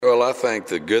Well, I think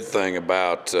the good thing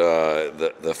about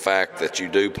the fact that you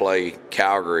do play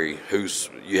Calgary,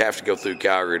 you have to go through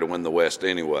Calgary to win the West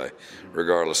anyway,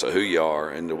 regardless of who you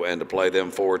are, and to play them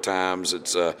 4 times,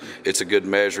 it's a good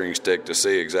measuring stick to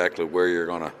see exactly where you're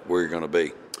gonna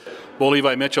be. Well,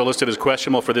 Levi Mitchell listed as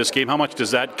questionable for this game. How much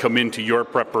does that come into your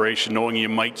preparation, knowing you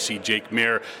might see Jake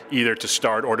Maier either to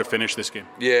start or to finish this game?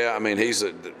 Yeah, I mean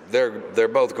they're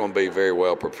both going to be very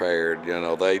well prepared. You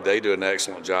know, they do an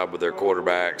excellent job with their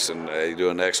quarterbacks, and they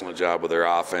do an excellent job with their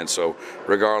offense. So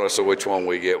regardless of which one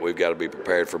we get, we've got to be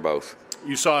prepared for both.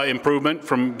 You saw improvement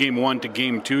from game 1 to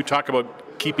game 2. Talk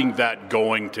about keeping that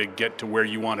going to get to where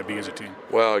you want to be as a team.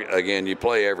 Well, again, you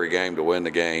play every game to win the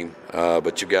game,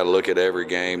 but you've got to look at every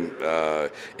game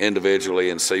individually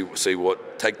and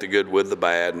take the good with the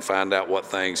bad and find out what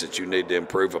things that you need to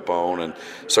improve upon. And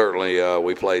certainly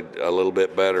we played a little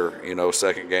bit better,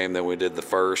 second game than we did the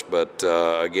first, but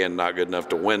again, not good enough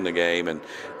to win the game, and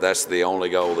that's the only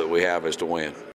goal that we have is to win.